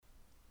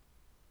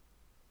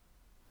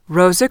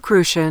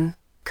Rosicrucian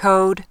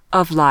Code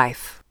of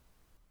Life.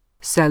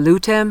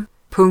 Salutem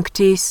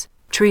punctis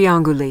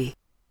trianguli.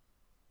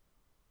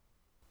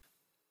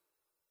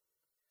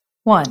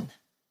 1.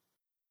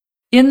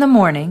 In the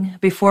morning,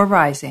 before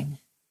rising,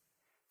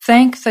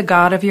 thank the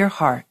God of your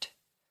heart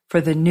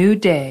for the new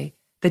day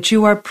that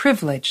you are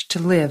privileged to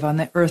live on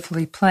the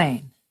earthly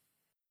plane,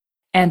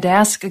 and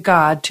ask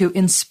God to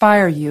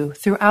inspire you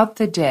throughout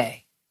the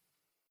day.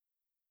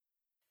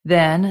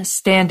 Then,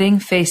 standing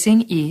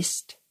facing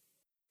east,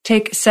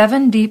 take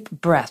 7 deep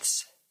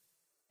breaths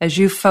as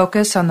you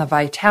focus on the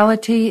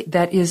vitality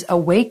that is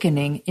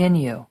awakening in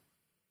you.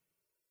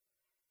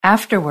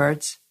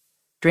 Afterwards,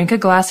 drink a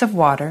glass of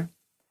water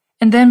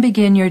and then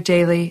begin your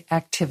daily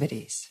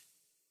activities.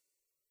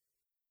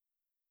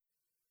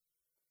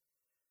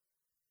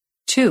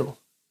 2.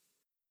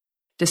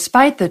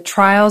 Despite the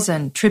trials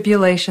and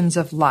tribulations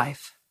of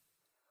life,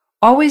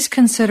 always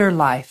consider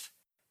life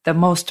the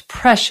most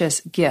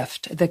precious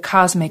gift the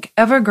cosmic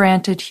ever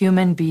granted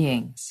human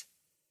beings,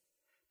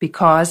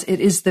 because it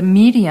is the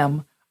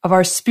medium of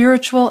our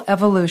spiritual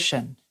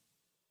evolution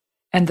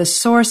and the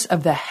source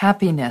of the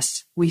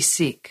happiness we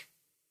seek.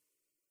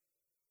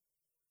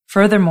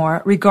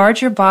 Furthermore, regard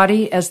your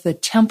body as the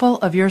temple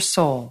of your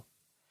soul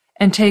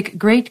and take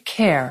great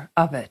care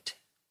of it.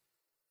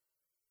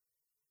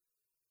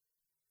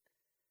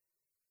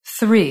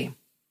 3.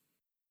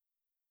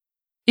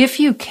 If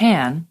you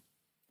can,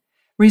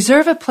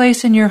 reserve a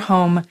place in your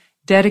home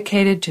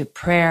dedicated to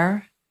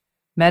prayer,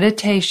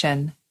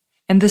 meditation,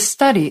 and the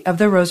study of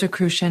the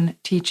Rosicrucian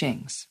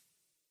teachings.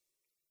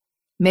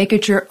 Make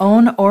it your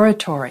own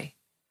oratory,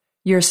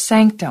 your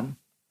sanctum,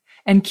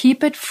 and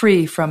keep it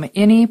free from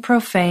any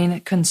profane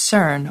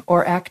concern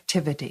or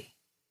activity.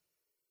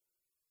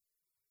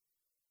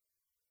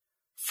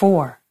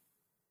 4.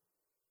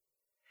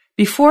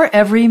 Before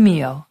every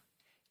meal,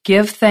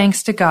 give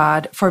thanks to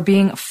God for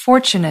being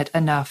fortunate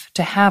enough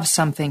to have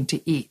something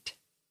to eat,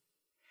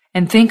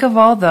 and think of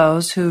all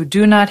those who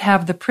do not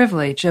have the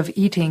privilege of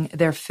eating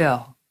their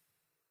fill.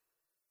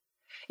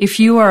 If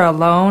you are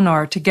alone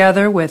or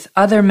together with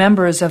other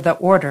members of the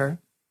order,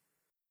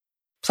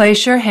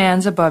 place your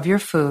hands above your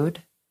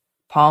food,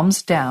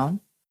 palms down,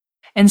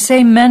 and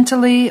say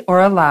mentally or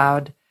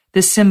aloud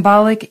the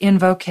symbolic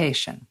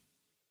invocation.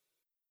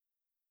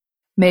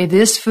 May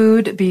this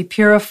food be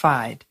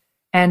purified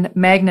and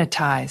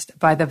magnetized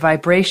by the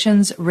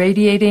vibrations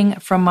radiating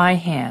from my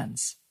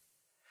hands,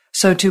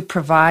 so to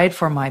provide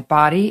for my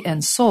body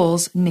and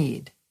soul's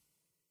need.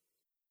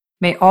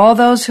 May all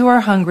those who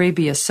are hungry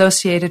be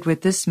associated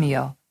with this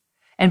meal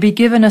and be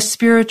given a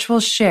spiritual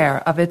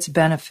share of its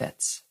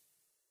benefits.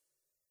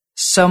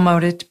 So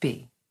mote it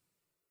be.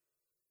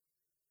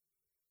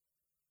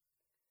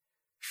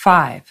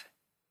 5.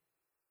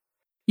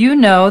 You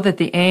know that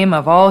the aim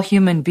of all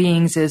human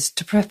beings is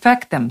to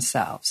perfect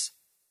themselves,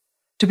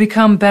 to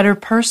become better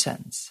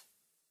persons.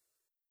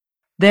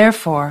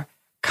 Therefore,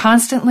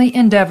 constantly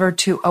endeavor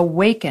to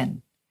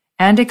awaken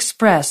and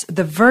express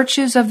the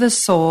virtues of the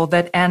soul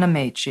that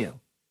animate you.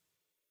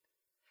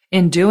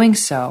 In doing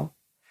so,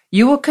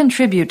 you will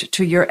contribute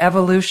to your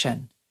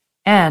evolution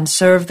and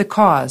serve the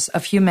cause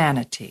of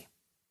humanity.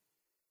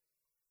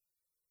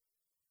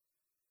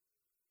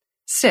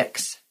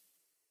 6.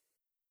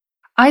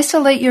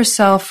 Isolate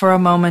yourself for a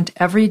moment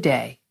every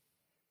day,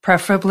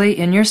 preferably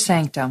in your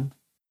sanctum,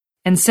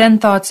 and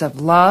send thoughts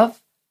of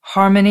love,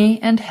 harmony,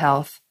 and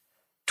health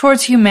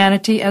towards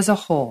humanity as a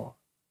whole,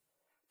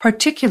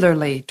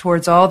 particularly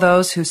towards all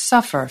those who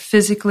suffer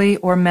physically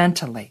or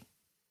mentally.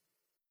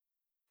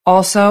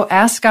 Also,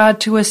 ask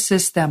God to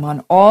assist them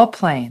on all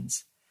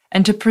planes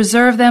and to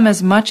preserve them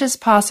as much as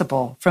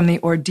possible from the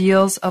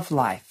ordeals of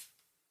life.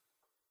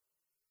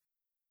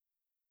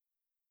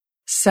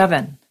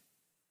 7.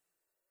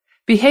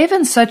 Behave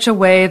in such a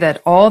way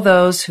that all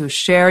those who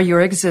share your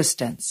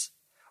existence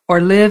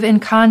or live in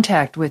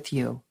contact with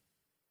you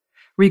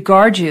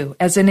regard you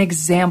as an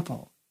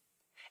example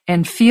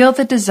and feel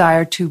the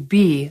desire to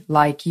be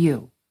like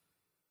you.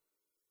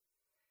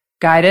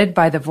 Guided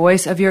by the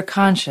voice of your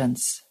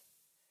conscience,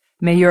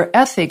 may your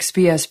ethics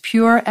be as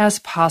pure as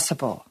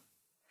possible,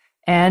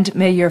 and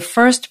may your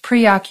first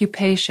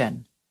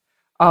preoccupation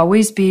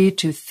always be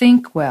to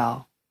think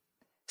well,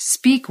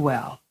 speak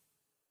well,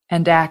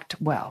 and act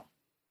well.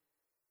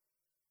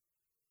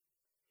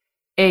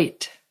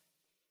 8.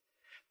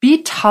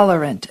 Be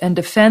tolerant and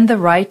defend the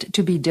right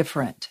to be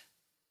different.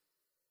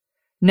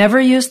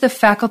 Never use the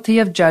faculty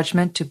of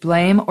judgment to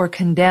blame or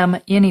condemn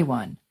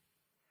anyone,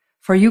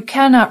 for you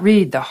cannot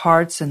read the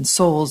hearts and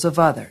souls of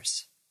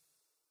others.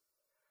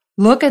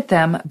 Look at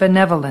them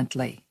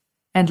benevolently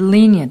and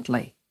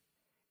leniently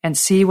and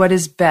see what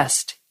is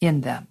best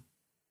in them.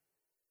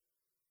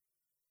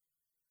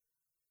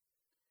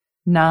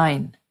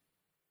 9.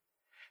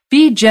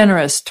 Be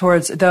generous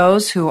towards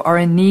those who are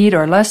in need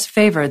or less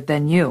favored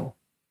than you.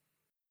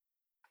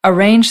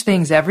 Arrange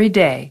things every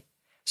day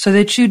so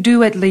that you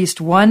do at least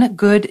one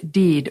good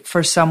deed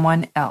for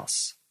someone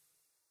else.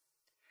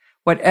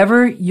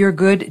 Whatever your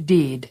good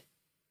deed,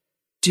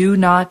 do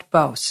not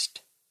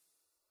boast,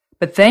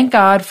 but thank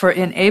God for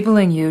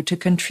enabling you to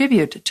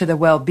contribute to the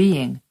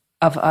well-being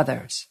of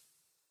others.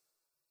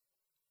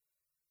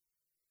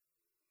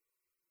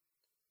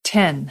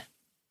 10.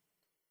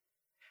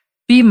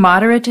 Be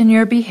moderate in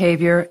your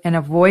behavior and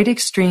avoid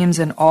extremes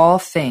in all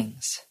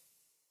things.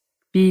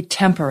 Be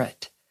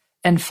temperate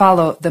and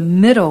follow the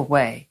middle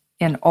way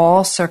in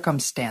all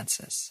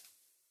circumstances.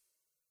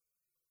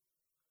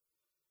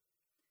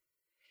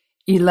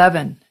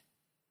 11.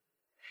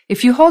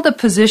 If you hold a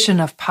position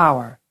of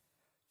power,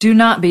 do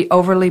not be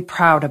overly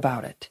proud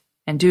about it,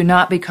 and do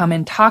not become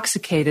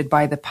intoxicated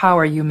by the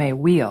power you may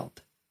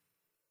wield.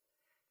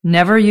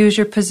 Never use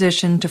your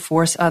position to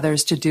force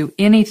others to do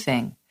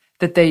anything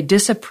that they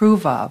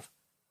disapprove of,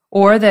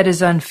 or that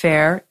is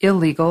unfair,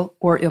 illegal,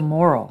 or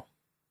immoral.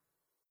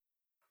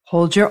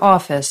 Hold your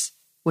office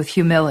with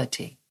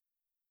humility,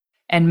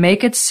 and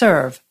make it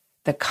serve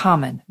the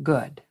common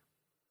good.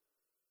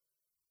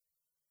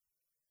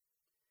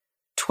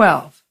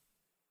 12.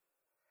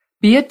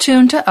 Be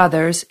attuned to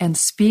others and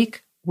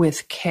speak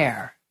with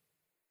care.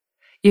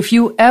 If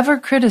you ever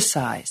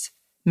criticize,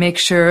 make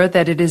sure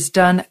that it is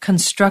done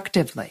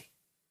constructively.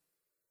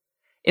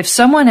 If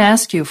someone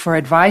asks you for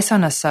advice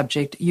on a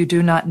subject you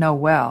do not know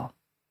well,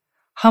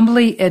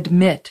 humbly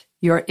admit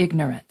your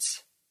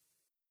ignorance.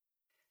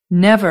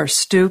 Never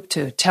stoop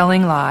to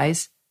telling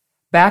lies,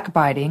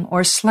 backbiting,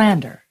 or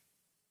slander.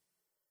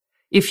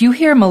 If you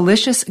hear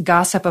malicious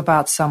gossip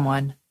about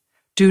someone,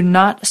 do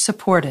not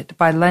support it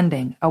by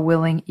lending a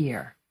willing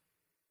ear.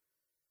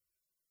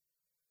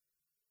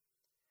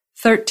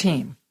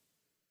 13.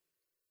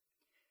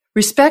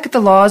 Respect the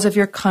laws of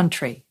your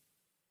country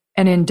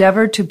and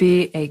endeavor to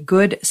be a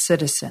good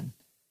citizen.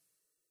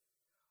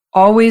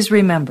 Always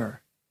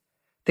remember,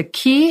 the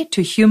key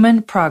to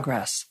human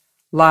progress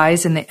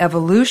lies in the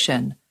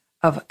evolution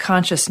of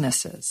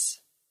consciousnesses.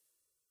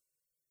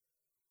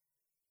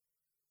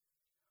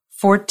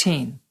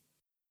 14.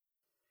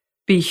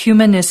 Be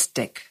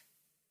humanistic.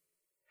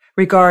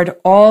 Regard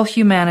all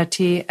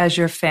humanity as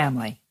your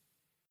family.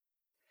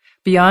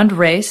 Beyond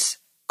race,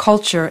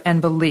 culture,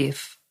 and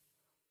belief,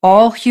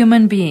 all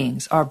human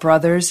beings are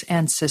brothers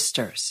and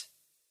sisters.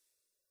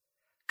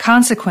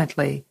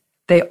 Consequently,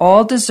 they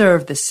all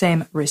deserve the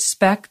same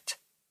respect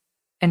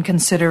and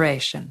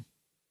consideration.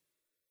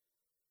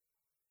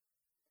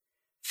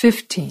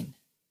 15.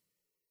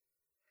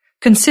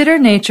 Consider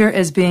nature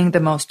as being the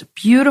most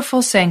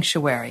beautiful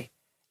sanctuary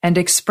and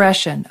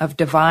expression of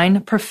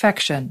divine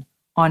perfection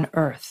on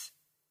earth.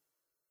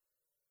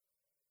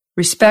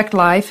 Respect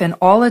life in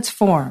all its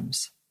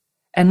forms,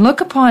 and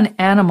look upon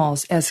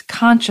animals as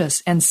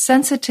conscious and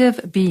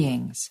sensitive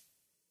beings,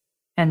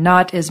 and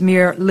not as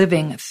mere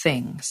living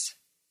things.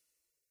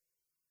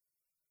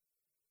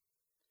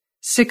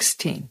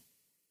 16.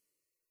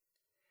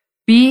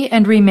 Be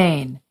and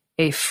remain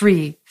a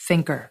free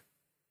thinker.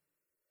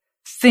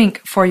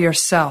 Think for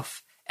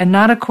yourself, and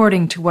not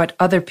according to what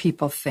other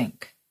people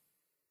think.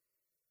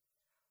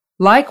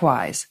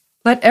 Likewise,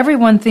 let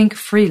everyone think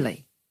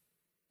freely.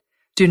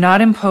 Do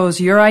not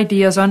impose your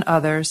ideas on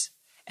others,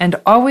 and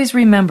always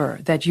remember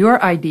that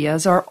your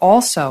ideas are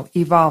also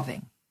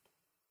evolving.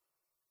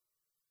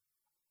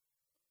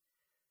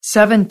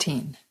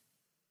 17.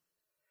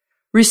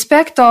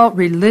 Respect all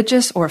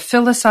religious or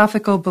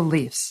philosophical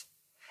beliefs,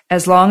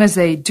 as long as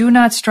they do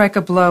not strike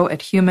a blow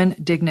at human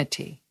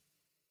dignity.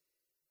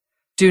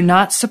 Do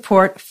not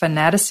support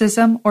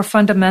fanaticism or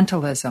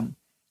fundamentalism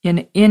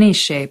in any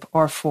shape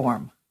or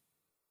form.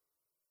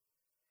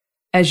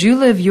 As you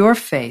live your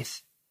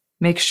faith,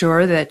 make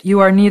sure that you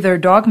are neither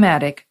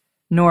dogmatic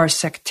nor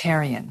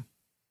sectarian.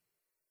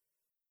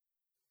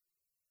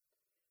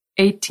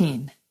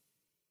 18.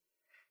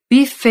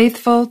 Be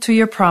faithful to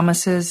your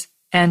promises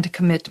and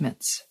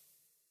commitments.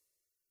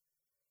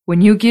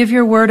 When you give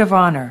your word of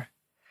honor,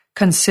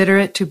 consider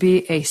it to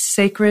be a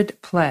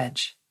sacred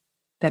pledge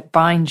that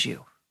binds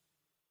you.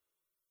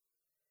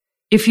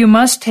 If you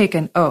must take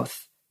an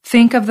oath,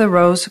 think of the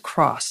Rose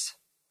Cross,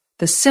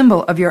 the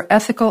symbol of your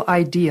ethical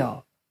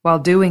ideal, while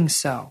doing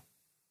so.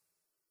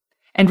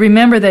 And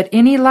remember that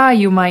any lie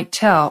you might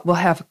tell will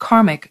have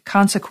karmic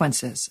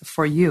consequences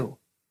for you.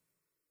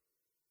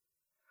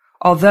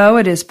 Although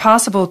it is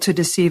possible to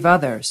deceive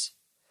others,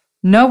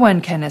 no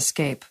one can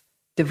escape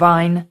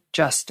divine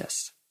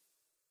justice.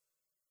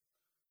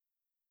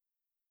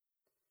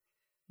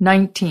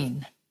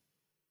 19.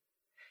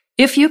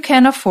 If you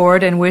can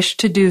afford and wish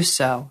to do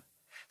so,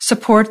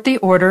 support the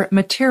order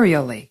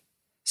materially,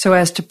 so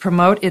as to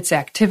promote its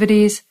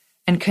activities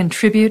and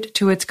contribute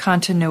to its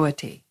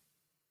continuity.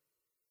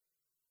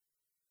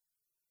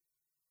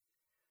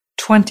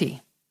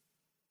 20.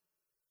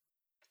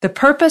 The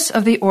purpose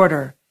of the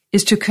order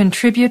is to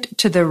contribute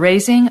to the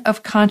raising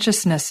of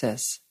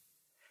consciousnesses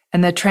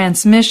and the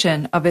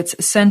transmission of its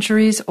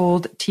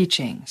centuries-old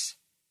teachings.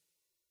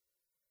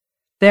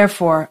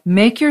 Therefore,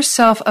 make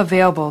yourself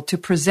available to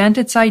present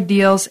its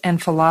ideals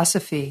and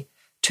philosophy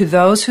to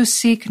those who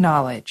seek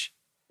knowledge,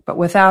 but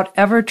without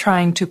ever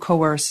trying to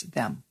coerce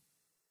them.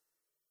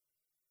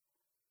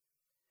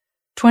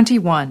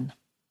 21.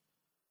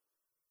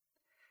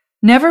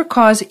 Never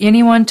cause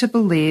anyone to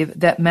believe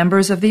that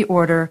members of the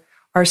order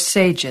are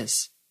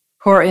sages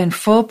who are in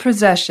full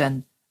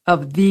possession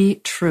of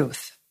the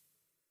truth.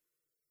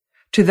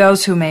 To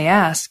those who may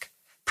ask,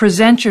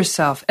 present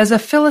yourself as a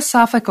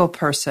philosophical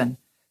person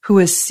who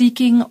is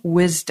seeking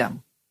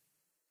wisdom.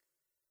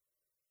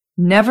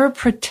 Never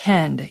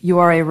pretend you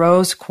are a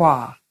rose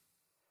qua,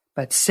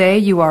 but say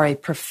you are a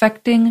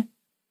perfecting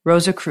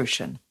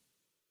Rosicrucian.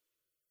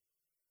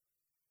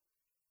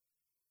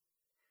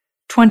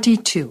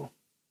 22.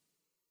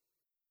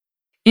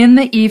 In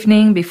the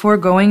evening before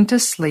going to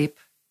sleep,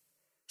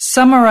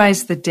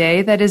 summarize the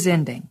day that is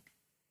ending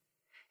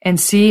and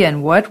see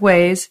in what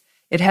ways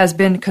it has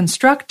been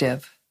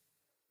constructive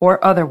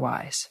or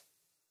otherwise.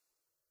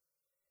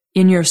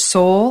 In your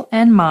soul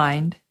and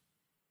mind,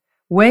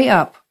 weigh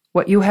up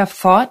what you have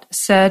thought,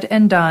 said,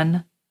 and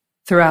done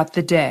throughout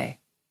the day.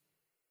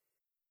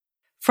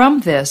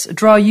 From this,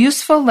 draw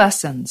useful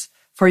lessons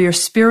for your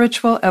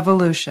spiritual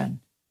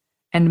evolution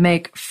and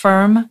make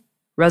firm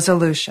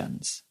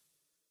resolutions.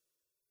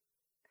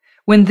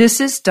 When this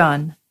is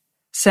done,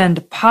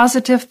 send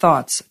positive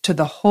thoughts to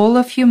the whole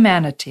of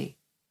humanity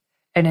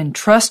and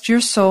entrust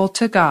your soul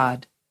to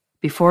God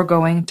before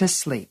going to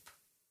sleep.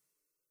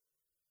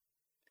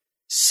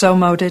 So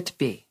mote it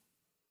be.